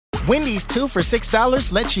Wendy's 2 for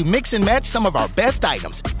 $6 lets you mix and match some of our best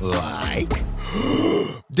items, like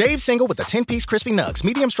Dave Single with a 10-piece crispy nugs,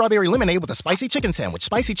 medium strawberry lemonade with a spicy chicken sandwich,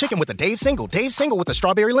 spicy chicken with a Dave Single with a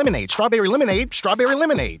strawberry lemonade,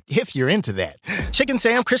 if you're into that. Chicken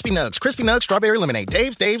Sam, crispy nugs, strawberry lemonade,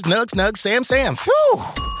 Dave's, nugs, Sam. Whew.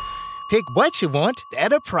 Pick what you want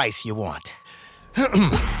at a price you want.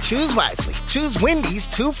 Choose wisely. Choose Wendy's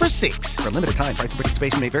 2 for $6. For a limited time, price and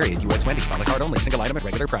participation may vary at U.S. Wendy's. On the card only. Single item at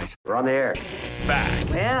regular price. We're on the air. Back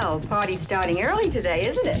Well, party's starting early today,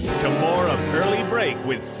 isn't it? to more of Early Break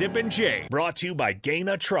with Sip and Jay. Brought to you by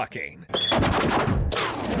Gaina Trucking. On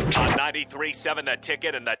 93.7 The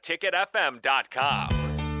Ticket and theticketfm.com.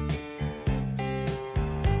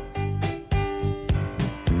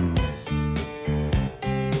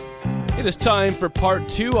 It is time for part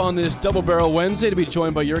 2 on this Double Barrel Wednesday to be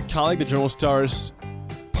joined by your colleague, the Journal Star's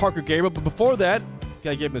Parker Gabriel. But before that,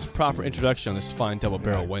 gotta give him his proper introduction on this fine Double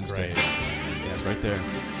Barrel Wednesday. Right. Yeah, it's right there.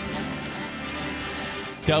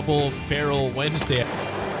 Double Barrel Wednesday.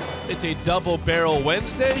 It's a Double Barrel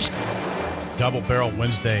Wednesday. Double Barrel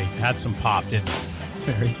Wednesday had some pop, didn't it?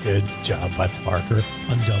 Very good job by Parker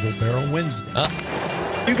on Double Barrel Wednesday.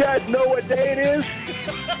 You guys know what day it is?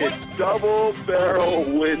 It's Double Barrel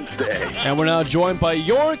Wednesday. And we're now joined by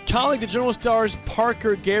your colleague, the Journal Star's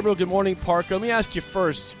Parker Gabriel. Good morning, Parker. Let me ask you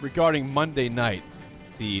first regarding Monday night,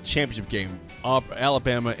 the championship game,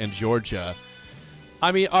 Alabama and Georgia.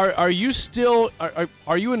 I mean, are you still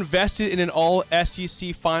are you invested in an all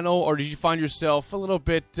SEC final, or did you find yourself a little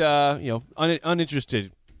bit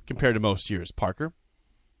uninterested compared to most years, Parker?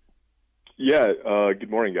 Yeah.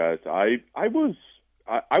 Good morning, guys. I was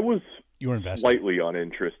You were invested. slightly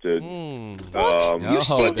uninterested. What? You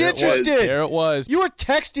seemed interested. There it was. You were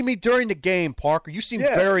texting me during the game, Parker. You seemed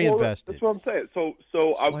very invested. That's what I'm saying. So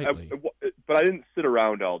but I didn't sit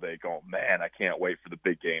around all day going, man, I can't wait for the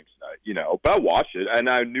big game tonight. But I watched it, and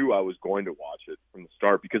I knew I was going to watch it from the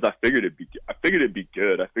start because I figured it'd be good. I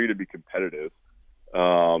figured it'd be competitive.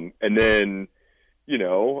 And then,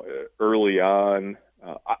 early on,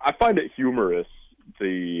 I find it humorous.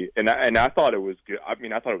 And I thought it was good. I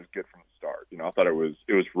mean, I thought it was good from the start. I thought it was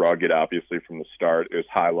rugged, obviously, from the start. It was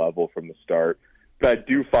high level from the start. But I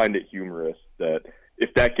do find it humorous that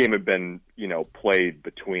if that game had been, played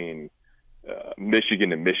between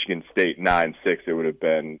Michigan and Michigan State 9-6, it would have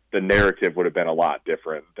been, the narrative would have been a lot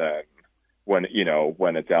different than when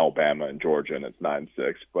it's Alabama and Georgia and it's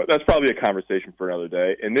 9-6. But that's probably a conversation for another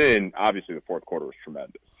day. And then obviously the fourth quarter was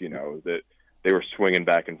tremendous. That they were swinging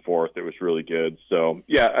back and forth. It was really good. So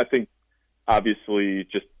yeah, I think obviously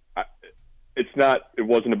it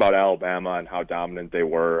wasn't about Alabama and how dominant they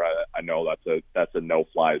were. I know that's a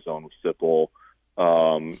no-fly zone with Sipple.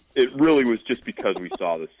 It really was just because we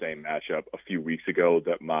saw the same matchup a few weeks ago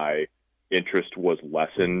that my interest was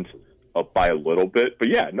lessened by a little bit. But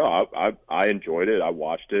yeah, no, I enjoyed it. I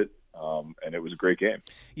watched it, and it was a great game.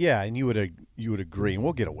 Yeah, and you would agree, and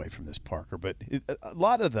we'll get away from this, Parker, but a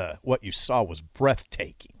lot of what you saw was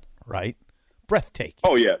breathtaking, right? Breathtaking.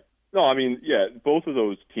 Oh, yeah. No, I mean, yeah, both of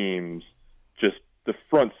those teams, just the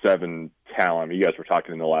front seven talent. I mean, you guys were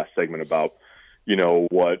talking in the last segment about,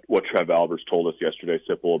 what Trev Albers told us yesterday,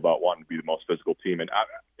 Sipple, about wanting to be the most physical team in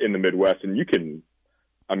the Midwest. And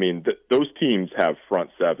those teams have front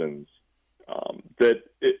sevens that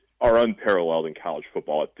are unparalleled in college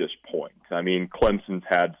football at this point. I mean, Clemson's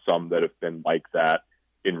had some that have been like that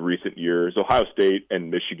in recent years. Ohio State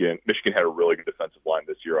and Michigan had a really good defensive line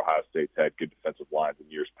this year. Ohio State's had good defensive lines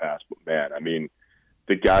in years past. But, man, I mean,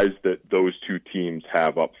 the guys that those two teams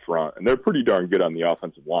have up front, and they're pretty darn good on the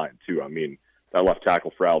offensive line, too. I mean, that left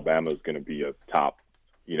tackle for Alabama is going to be a top,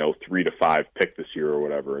 3 to 5 pick this year or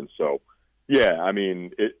whatever. And so, yeah, I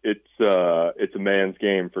mean, it's a man's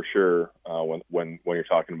game for sure when you're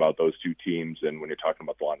talking about those two teams and when you're talking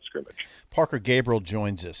about the line of scrimmage. Parker Gabriel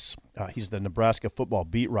joins us. He's the Nebraska football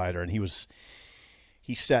beat writer, and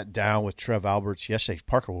he sat down with Trev Alberts yesterday.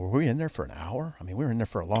 Parker, were we in there for an hour? I mean, we were in there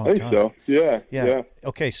for a long time. I think so. Yeah.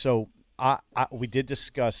 Okay, so we did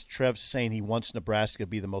discuss Trev saying he wants Nebraska to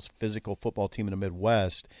be the most physical football team in the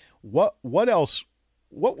Midwest. What else?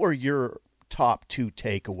 What were your top two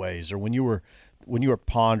takeaways, or when you were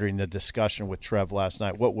pondering the discussion with Trev last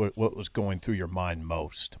night, what was going through your mind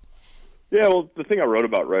most? Yeah, well, the thing I wrote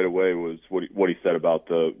about right away was what he said about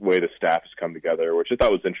the way the staff has come together, which I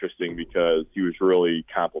thought was interesting because he was really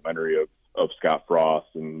complimentary of Scott Frost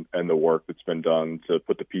and the work that's been done to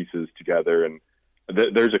put the pieces together. And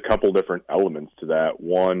there's a couple different elements to that.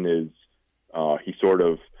 One is he sort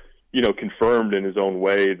of, confirmed in his own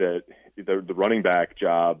way that the running back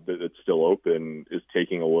job that's still open is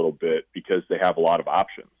taking a little bit because they have a lot of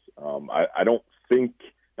options. I don't think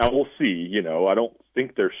 – Now we'll see. I don't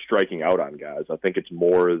think they're striking out on guys. I think it's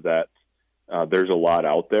more that there's a lot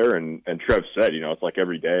out there, and Trev said, it's like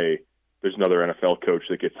every day there's another NFL coach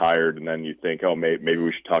that gets hired, and then you think, oh, maybe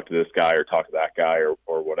we should talk to this guy or talk to that guy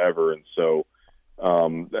or whatever. And so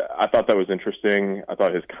I thought that was interesting. I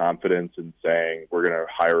thought his confidence in saying we're going to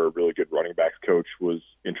hire a really good running backs coach was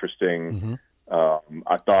interesting. Mm-hmm.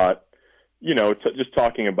 I thought, just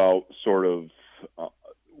talking about sort of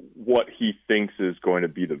what he thinks is going to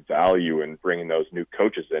be the value in bringing those new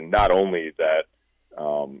coaches in, not only that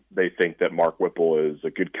they think that Mark Whipple is a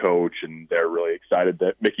good coach and they're really excited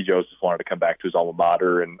that Mickey Joseph wanted to come back to his alma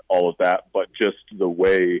mater and all of that, but just the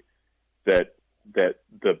way that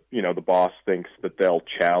the boss thinks that they'll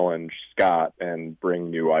challenge Scott and bring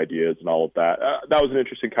new ideas and all of that. That was an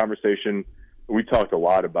interesting conversation. We talked a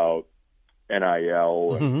lot about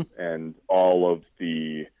NIL and all of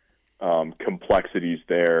the complexities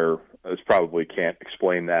there. I probably can't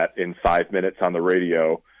explain that in 5 minutes on the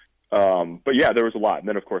radio. But yeah, there was a lot. And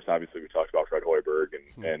then of course, obviously we talked about Fred Hoiberg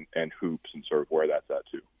and hoops and sort of where that's at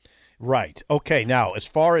too. Right. Okay. Now, as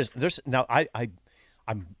far as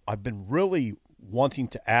I've been really wanting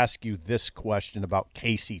to ask you this question about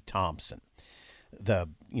Casey Thompson, the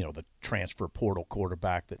transfer portal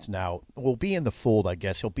quarterback that's now will be in the fold. I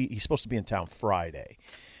guess he's supposed to be in town Friday.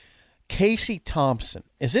 Casey Thompson,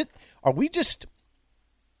 are we just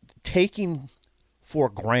taking for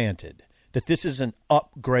granted that this is an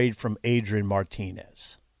upgrade from Adrian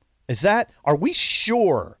Martinez? Are we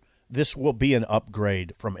sure this will be an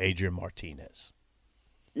upgrade from Adrian Martinez?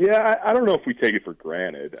 Yeah, I don't know if we take it for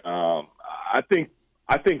granted.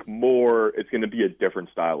 I think more it's going to be a different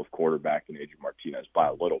style of quarterback than Adrian Martinez by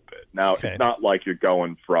a little bit. Now, It's not like you're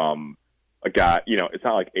going from a guy, it's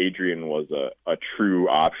not like Adrian was a true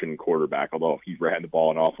option quarterback, although he ran the ball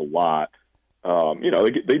an awful lot.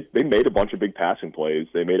 They made a bunch of big passing plays.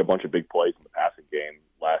 They made a bunch of big plays in the passing game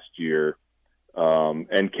last year.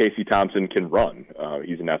 And Casey Thompson can run.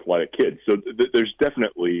 He's an athletic kid. So there's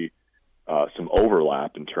definitely some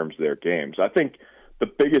overlap in terms of their games. I think the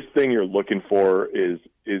biggest thing you're looking for is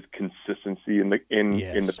consistency in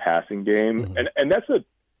the passing game. Mm-hmm. And that's an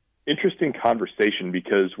interesting conversation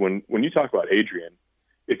because when you talk about Adrian,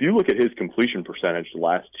 if you look at his completion percentage the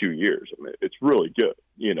last 2 years, it's really good,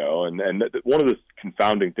 and one of the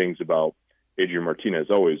confounding things about Adrian Martinez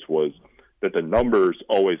always was that the numbers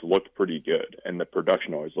always looked pretty good and the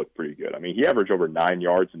production always looked pretty good. He averaged over 9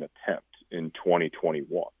 yards an attempt in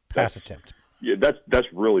 2021. Pass attempt. Yeah, that's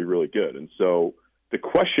really, really good. And so the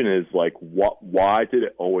question is why did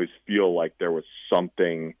it always feel like there was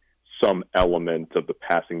some element of the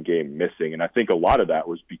passing game missing? And I think a lot of that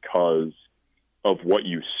was because of what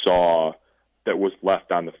you saw that was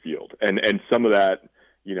left on the field. And some of that,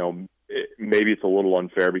 maybe it's a little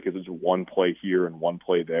unfair because it's one play here and one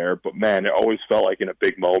play there, but man, it always felt like in a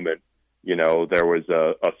big moment, there was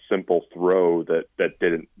a simple throw that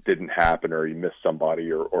didn't happen or you missed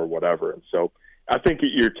somebody or whatever. And so I think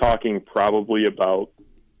you're talking probably about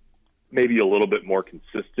maybe a little bit more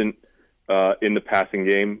consistent in the passing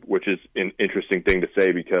game, which is an interesting thing to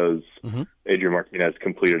say because Adrian Martinez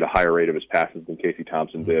completed a higher rate of his passes than Casey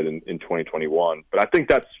Thompson did in 2021. But I think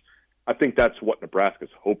that's what Nebraska's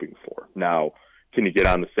hoping for. Now, can you get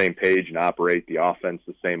on the same page and operate the offense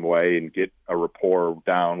the same way and get a rapport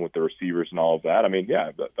down with the receivers and all of that?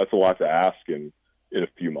 That's a lot to ask in a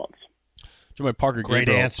few months. Parker, great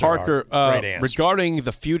Gabriel. answer. Parker, great answer. Regarding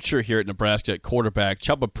the future here at Nebraska at quarterback,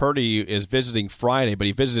 Chubba Purdy is visiting Friday, but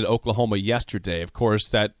he visited Oklahoma yesterday. Of course,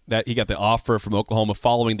 that he got the offer from Oklahoma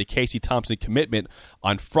following the Casey Thompson commitment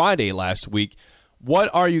on Friday last week.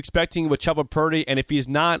 What are you expecting with Chubba Purdy? And if he's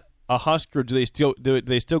not a Husker, do they still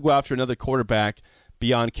go after another quarterback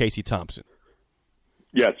beyond Casey Thompson?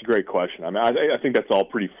 Yeah, it's a great question. I think that's all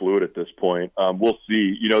pretty fluid at this point. We'll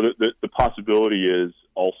see. The possibility is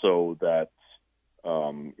also that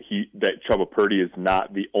Chubba Purdy is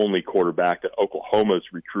not the only quarterback that Oklahoma is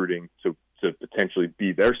recruiting to potentially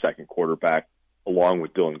be their second quarterback along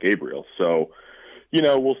with Dylan Gabriel. So,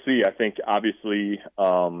 we'll see. I think obviously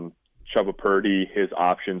Chubba Purdy, his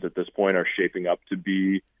options at this point are shaping up to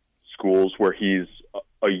be schools where he's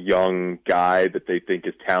a young guy that they think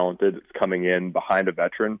is talented, that's coming in behind a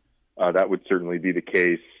veteran. That would certainly be the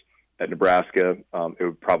case at Nebraska. It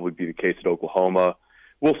would probably be the case at Oklahoma.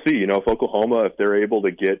 We'll see. If Oklahoma, if they're able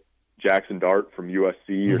to get Jackson Dart from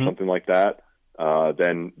USC or something like that,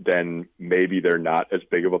 then maybe they're not as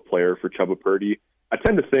big of a player for Chubba Purdy. I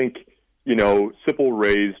tend to think, Sipple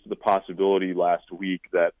raised the possibility last week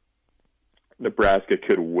that Nebraska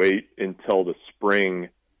could wait until the spring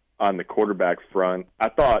on the quarterback front. I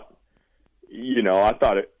thought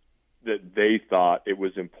that they thought it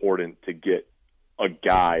was important to get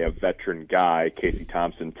a veteran guy, Casey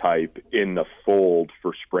Thompson type, in the fold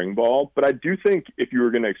for spring ball. But I do think if you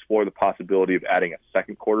were going to explore the possibility of adding a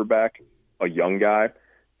second quarterback, a young guy,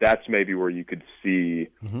 that's maybe where you could see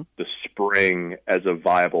the spring as a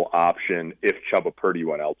viable option if Chubba Purdy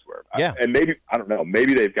went elsewhere. Yeah. And maybe, I don't know,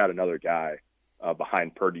 maybe they've got another guy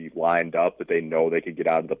behind Purdy lined up that they know they could get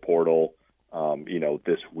out of the portal,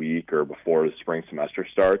 this week or before the spring semester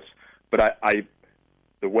starts. But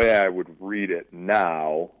the way I would read it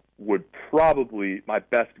now would probably, my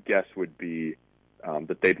best guess would be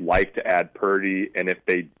that they'd like to add Purdy, and if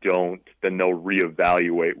they don't, then they'll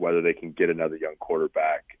reevaluate whether they can get another young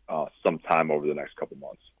quarterback sometime over the next couple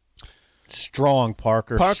months. Strong,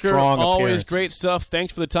 Parker. Strong always appearance. Great stuff.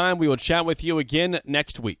 Thanks for the time. We will chat with you again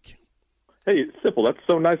next week. Hey, Sipple, that's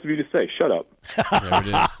so nice of you to say. Shut up. There it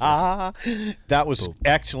is. That was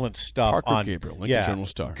excellent stuff. Parker on Gabriel, Lincoln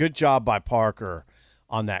Journal-Star. Good job by Parker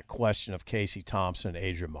on that question of Casey Thompson and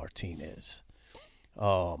Adrian Martinez.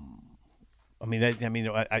 I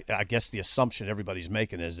guess the assumption everybody's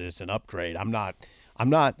making is it's an upgrade. I'm not.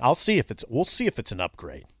 We'll see if it's an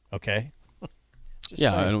upgrade. Okay.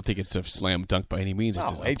 Yeah, I don't think it's a slam dunk by any means.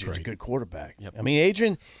 It's an Adrian's upgrade. a good quarterback. Yep. I mean,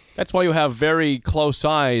 Adrian. That's why you have very close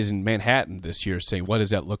eyes in Manhattan this year saying, what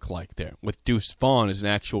does that look like there? With Deuce Vaughn as an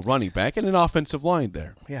actual running back and an offensive line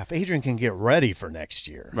there. Yeah, if Adrian can get ready for next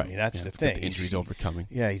year. Right. I mean, that's the got thing. The injury's overcoming.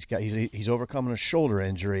 Yeah, he's overcoming a shoulder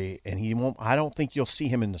injury, and he won't. I don't think you'll see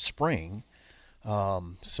him in the spring.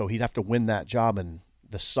 So he'd have to win that job in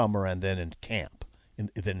the summer and then in camp,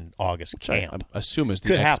 then August camp. I assume is the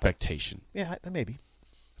Could happen. expectation. Yeah, maybe.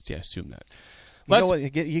 Yeah, I assume that. You know what? You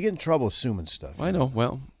get in trouble assuming stuff. I know.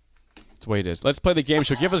 Well, that's the way it is. Let's play the game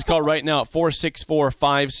show. Give us a call right now at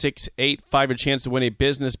 464-5685. A chance to win a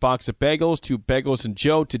business box of bagels to Bagels and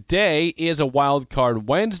Joe. Today is a Wild Card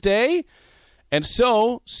Wednesday. And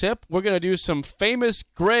so, Sip, we're going to do some famous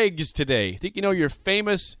Gregs today. Think you know your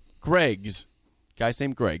famous Gregs? Guy's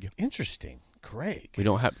named Greg. Interesting. Greg. We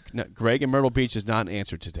don't have Greg in Myrtle Beach is not an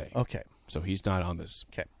answer today. Okay. So he's not on this.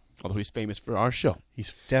 Okay. Although he's famous for our show.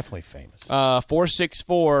 He's definitely famous.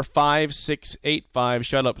 464-5685.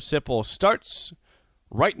 Shut Up Sipple starts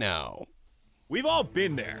right now. We've all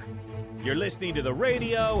been there. You're listening to the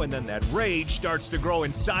radio, and then that rage starts to grow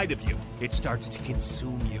inside of you. It starts to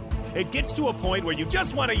consume you. It gets to a point where you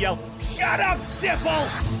just want to yell, "Shut up, Sipple!"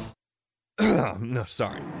 No,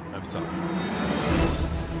 sorry. I'm sorry.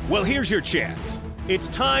 Well, here's your chance. It's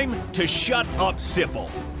time to shut up, Sipple.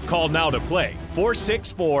 Call now to play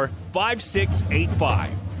 464-5685.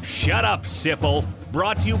 Shut up, Sipple.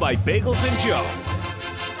 Brought to you by Bagels and Joe.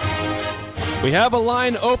 We have a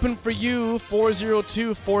line open for you,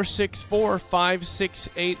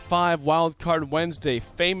 402-464-5685. Wild Card Wednesday,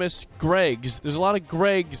 famous Gregs. There's a lot of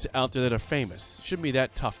Gregs out there that are famous. Shouldn't be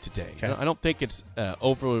that tough today. Okay. I don't think it's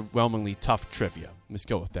overwhelmingly tough trivia. Let's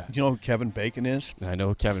go with that. You know who Kevin Bacon is? I know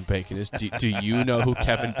who Kevin Bacon is. Do you know who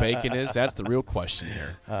Kevin Bacon is? That's the real question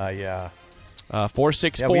here. Yeah.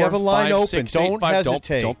 464. Yeah, we have a line open. Don't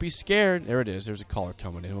hesitate. Don't be scared. There it is. There's a caller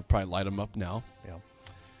coming in. We'll probably light him up now. Yeah.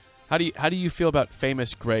 How do you feel about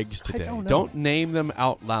famous Gregs today? I don't know. Don't name them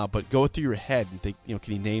out loud, but go through your head and think.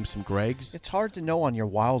 Can you name some Gregs? It's hard to know on your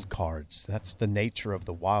wild cards. That's the nature of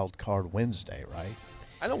the Wild Card Wednesday, right?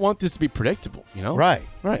 I don't want this to be predictable. Right.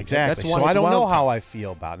 Right. Exactly. That's why So I it's don't know wild how card. I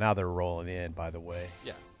feel about. Now they're rolling in. By the way.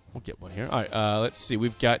 Yeah. We'll get one here. All right. Let's see.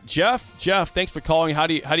 We've got Jeff. Jeff, thanks for calling. How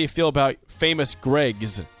do you feel about famous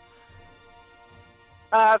Gregs?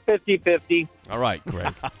 50-50. All right,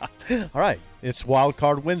 Greg. All right. It's Wild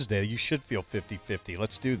Card Wednesday. You should feel 50-50.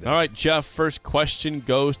 Let's do this. All right, Jeff, first question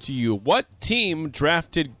goes to you. What team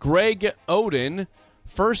drafted Greg Oden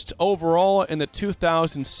first overall in the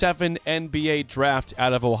 2007 NBA draft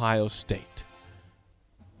out of Ohio State?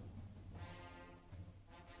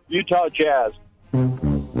 Utah Jazz.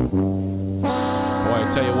 Boy,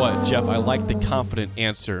 I tell you what, Jeff, I like the confident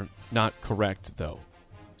answer. Not correct, though.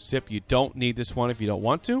 Sip, you don't need this one if you don't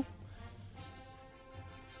want to.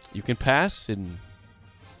 You can pass and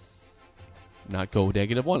not go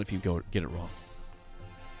 -1 if you get it wrong.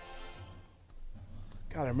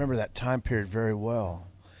 God, I remember that time period very well.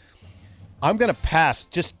 I'm going to pass.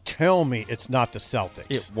 Just tell me it's not the Celtics.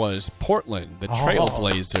 It was Portland, the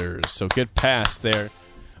Trailblazers. So good pass there.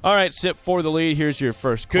 All right, Sip, for the lead. Here's your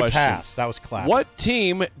first Good question. pass. That was classic. What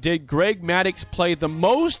team did Greg Maddux play the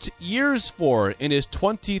most years for in his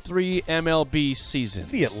 23 MLB seasons?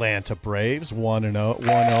 The Atlanta Braves, 1-0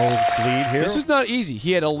 lead here. This is not easy.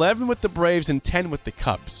 He had 11 with the Braves and 10 with the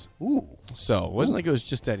Cubs. Ooh. So it wasn't like it was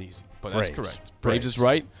just that easy. But that's Braves. correct. Braves is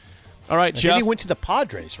right. All right, I Jeff. think he went to the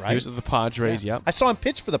Padres, right? He was at the Padres, yep. I saw him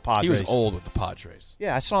pitch for the Padres. He was old with the Padres.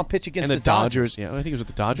 Yeah, I saw him pitch against And the Dodgers. Yeah, I think he was with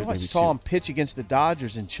the Dodgers I maybe saw too. him pitch against the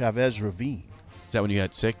Dodgers in Chavez Ravine. Is that when you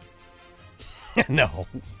had sick? No.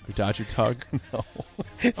 Your Dodger dog? No.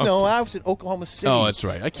 No, I was in Oklahoma City. Oh, that's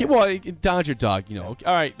right. Dodger dog, All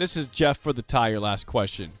right, this is Jeff for the tie, your last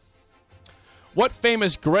question. What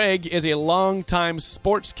famous Greg is a longtime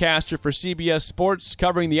sportscaster for CBS Sports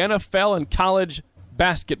covering the NFL and college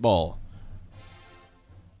basketball?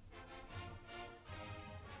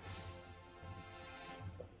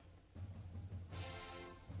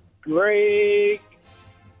 Greg.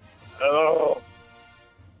 Oh.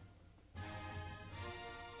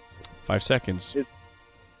 5 seconds.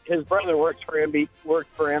 His brother works for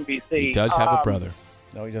NBC. He does have a brother.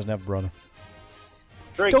 No, he doesn't have a brother.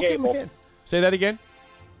 Greg Don't give him Gamble. again. Say that again?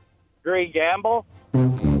 Greg Gamble.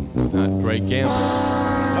 It's not Greg Gamble.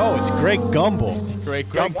 Oh, it's Greg Gumbel. Greg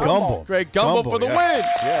Gumbel. Greg Gumbel for the win.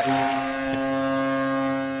 Yeah.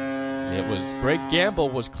 It was Greg Gamble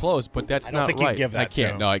was close, but that's I don't not think right. you'd give that I to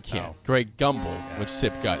can't. him. No, I can't. No. Greg Gumbel, which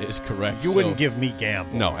Sip got, is correct. You wouldn't give me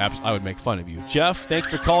Gamble. No, I would make fun of you. Jeff, thanks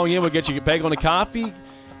for calling in. We'll get you a bagel and a coffee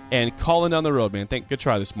and calling down the road, man. Good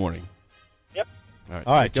try this morning. Yep.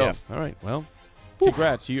 All right, go. Jeff. All right, well,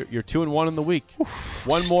 congrats. You're 2-1 in the week.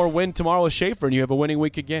 One more win tomorrow with Schaefer, and you have a winning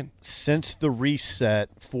week again. Since the reset,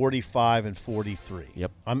 45 and 43.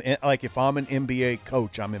 Yep. If I'm an NBA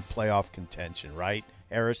coach, I'm in playoff contention, right,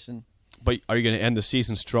 Harrison? But are you going to end the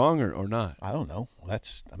season strong or not? I don't know.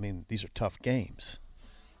 These are tough games.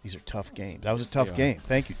 That was a tough game.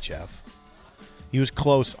 Thank you, Jeff. He was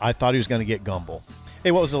close. I thought he was going to get Gumbel.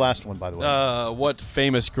 Hey, what was the last one, by the way? What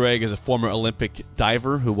famous Greg is a former Olympic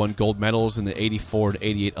diver who won gold medals in the 84 to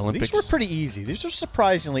 88 Olympics? These were pretty easy. These are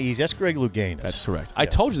surprisingly easy. That's Greg Louganis. That's correct. I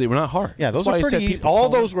told you they were not hard. Yeah, those That's why are I pretty said easy. people All call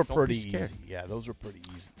those them, were don't pretty be easy. scared. Yeah, those were pretty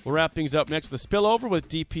easy. We'll wrap things up next with the spillover with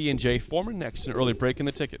DP and Jay Foreman next, an early break in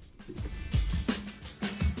the ticket.